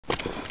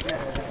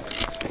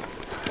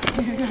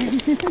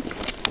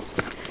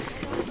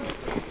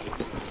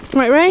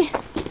Right, Ray?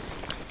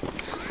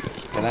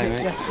 Hello,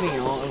 mate.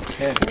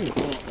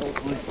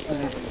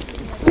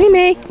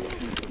 Mimi.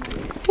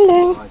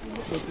 Hello.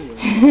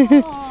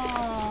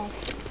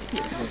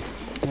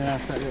 Yeah,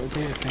 that's that little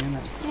deer thing, isn't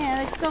it? Yeah,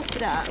 they stopped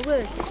it at a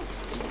wood.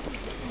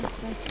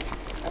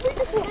 Have we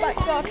just walked back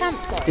to our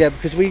campsite? Yeah,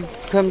 because we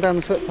come down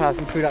the footpath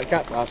and through that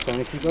gap last time.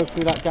 If you go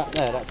through that gap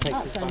there, that takes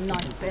us That's back. a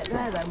nice bit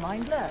there though,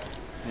 mind, look.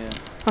 Yeah.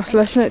 That's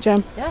lush, isn't it,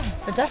 Jem? Yes,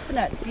 for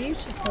definite, it's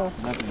beautiful.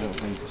 Lovely little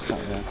thing to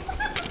start there.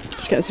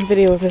 Just get some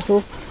video of us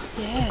all.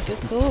 Yeah, good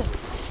call.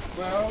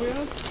 Where are we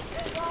on?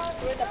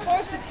 We're in the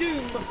Forest of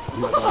Doom.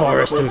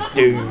 Forest of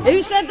Doom.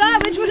 Who said that?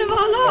 Which one of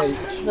our lot?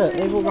 Hey, look,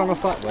 they've all gone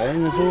off that way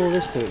and there's all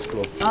this to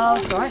explore. Oh,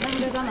 it's alright, then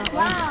we'll go down that way.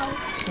 Wow.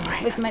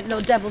 Sorry. We can make the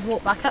little devils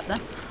walk back up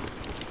then.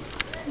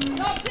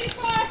 Not too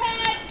far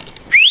ahead!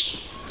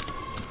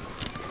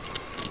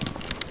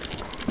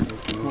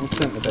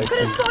 Look at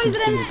the size of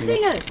them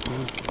stingers.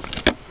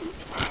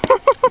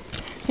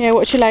 Yeah,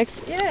 watch your legs.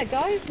 Yeah,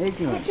 guys. Watch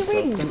your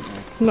wings.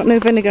 Not no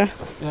vinegar.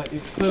 Yeah,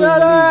 you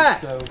shut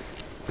up! So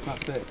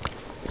that's it.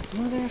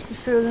 Why do they have to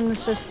feel the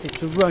necessity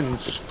to run and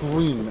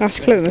scream? That's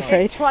clue, I'm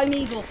afraid. It's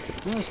primeval.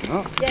 No, it's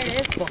not. Yeah,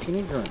 it is. Fucking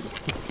ignorant.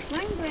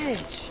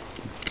 Language.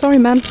 Sorry,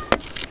 man.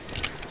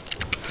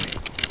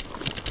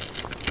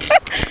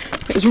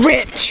 It was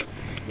rich.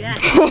 Yeah.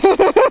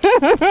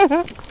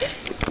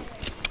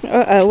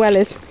 Uh-oh,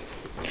 Wellies.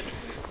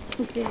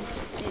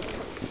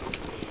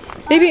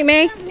 He beat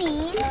me.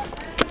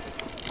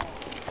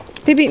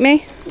 He beat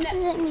me. What does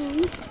it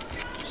mean?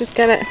 Just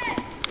get it.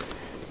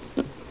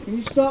 Can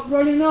you stop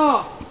running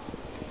off?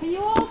 Can you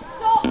all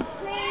stop,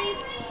 please?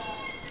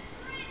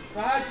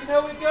 But how do you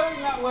know we're going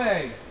that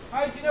way?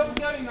 How do you know we're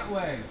going that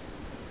way?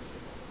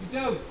 You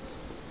don't.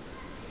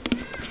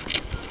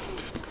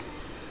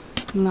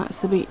 And that's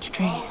the beech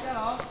tree.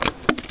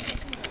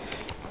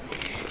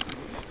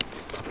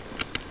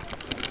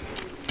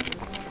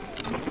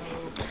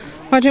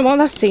 I don't want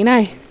that scene,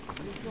 eh?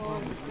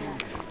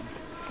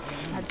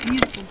 A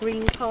beautiful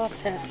green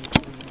carpet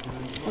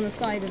on the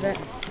side of it.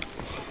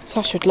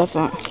 Sash would love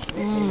that.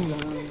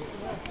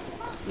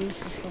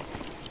 Beautiful.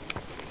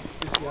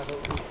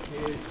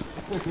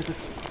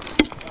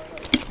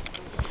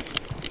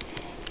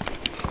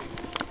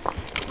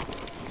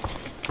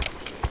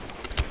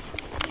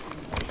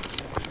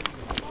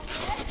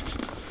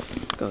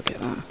 Gotta get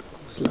that.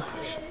 It's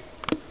lush.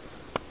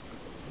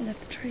 I love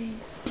the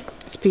trees.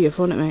 It's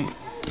beautiful, isn't it, mate?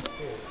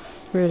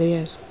 Really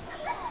is.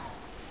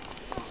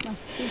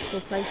 Most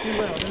peaceful place in the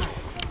world, isn't it?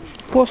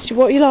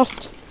 What you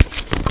lost?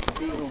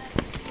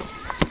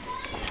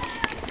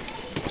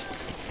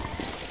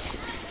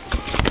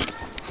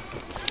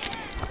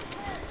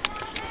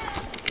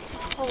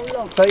 Oh,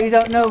 look. But you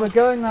don't know we're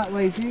going that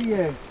way, do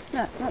you?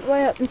 No, not the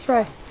way up this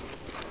way.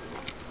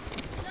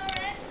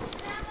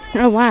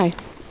 Oh, why?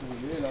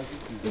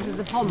 This is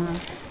the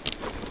pond.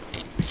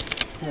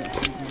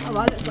 Oh,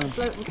 well, looks like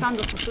float and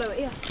candles to float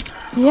here.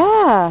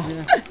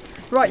 Yeah.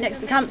 Right next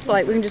to the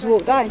campsite, we can just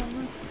walk down.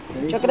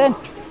 Chuck it in.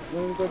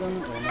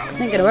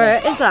 Ain't gonna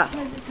hurt, is that?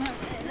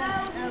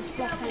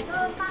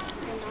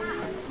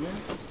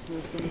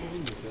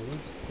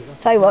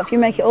 Tell you what, if you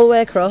make it all the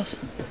way across,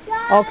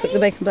 I'll cook the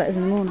bacon butters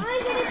in the morning.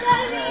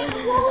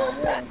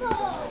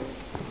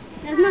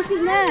 There's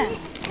nothing there.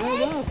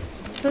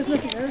 There's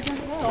nothing there.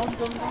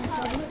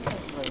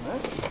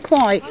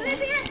 Quite. Where's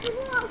the extra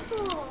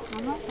waterfall?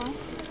 I'm not fine.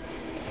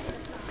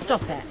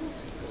 Stop it,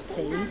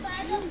 please.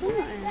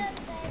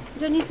 You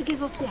don't need to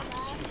give up the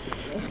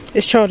attitude.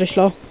 It's childish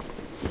law.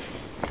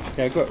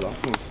 Yeah, got it, love.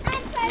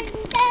 I'm going to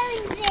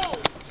this.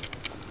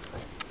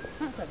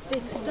 That's a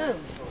big stone.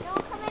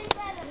 Don't come any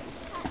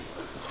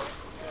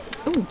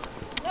further. Ooh.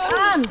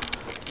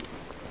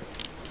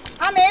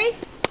 Amy,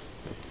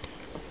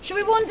 should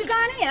we wander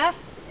down here?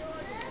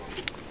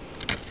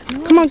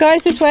 Come on,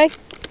 guys, this way.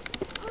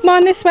 Come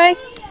on, this way.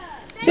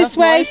 This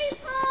way.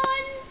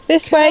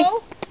 This way.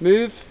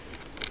 Move.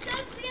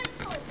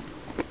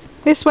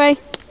 This way.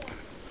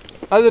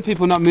 Other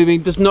people not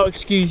moving does not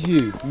excuse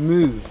you.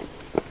 Move.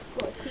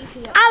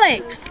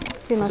 Alex!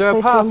 Be a nice there a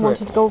place path to for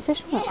wanted it? to go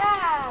fishing. Isn't it?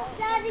 Yeah.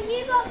 Daddy,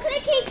 you got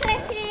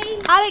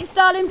clicky. Alex,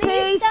 darling, We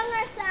please. stung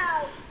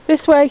ourselves.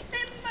 This way.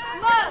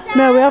 Look.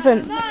 No, we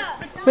haven't.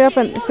 We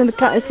haven't. It's in the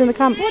it's in the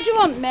camp. What do you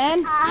want,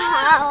 men?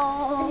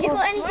 Ow. Have you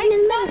got anything in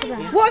the middle of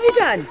them? What have you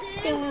done?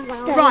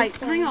 Right,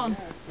 hang on.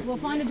 We'll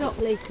find a duck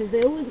leaf because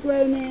they always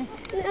grow near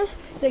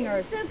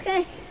stingers. It's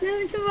okay. No,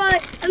 it's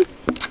alright. Do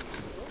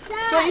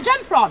you want your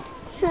jumper on?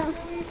 Dad.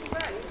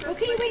 Well,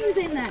 keep your wings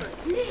in there.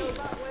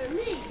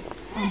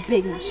 I'm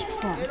big and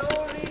strong.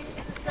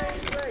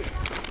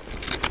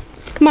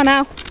 Come on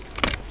now.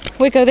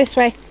 We go this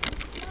way.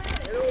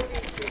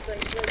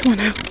 Come on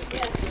now.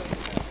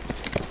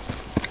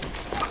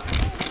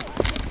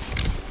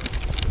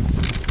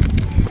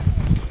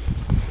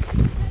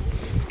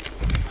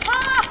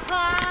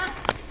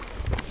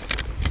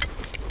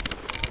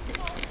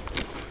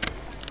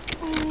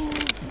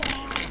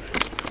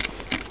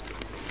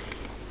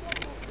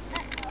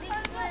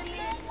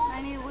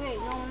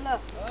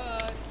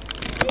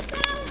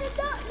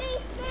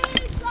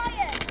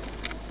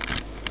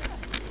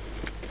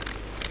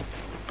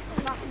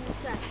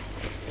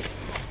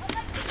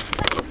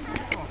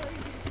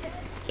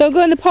 Don't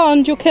go in the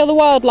pond, you'll kill the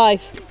wildlife.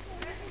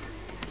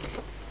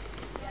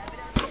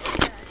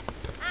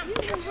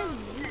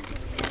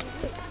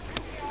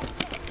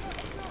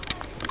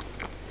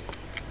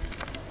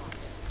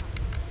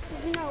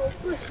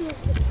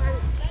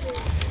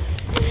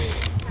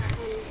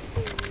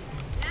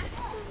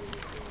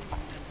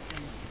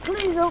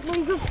 Please help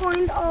me to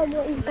find our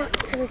way back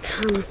to the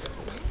camp.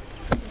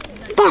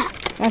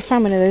 I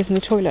found one of those in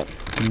the toilet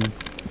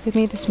with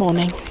me this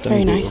morning. It's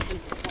very nice.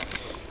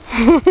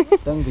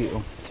 Dung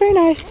beetle. It's very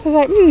nice. I was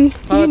like,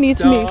 you need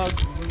to move.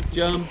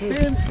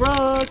 Jumping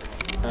frog,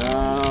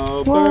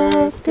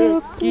 Albuquerque.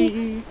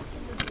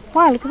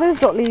 Wow, look at those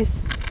dot leaves.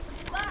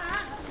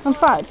 In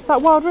fact, it's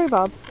that wild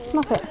rhubarb.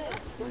 Snap it.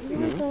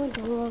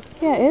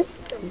 Yeah, it is.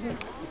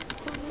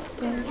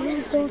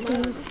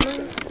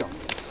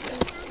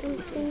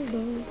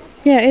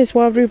 Yeah, it is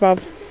wild rhubarb.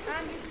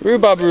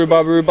 Rhubarb,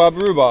 rhubarb, rhubarb,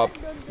 rhubarb.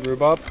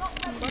 Rhubarb.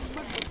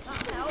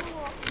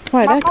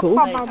 Right, they're cool.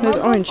 Those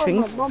orange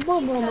things.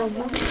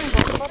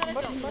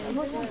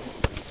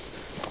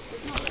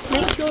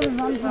 Make sure the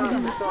run's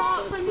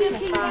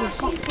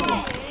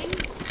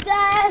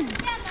Stairs.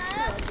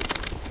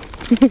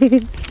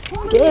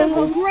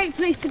 a great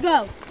place to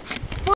go.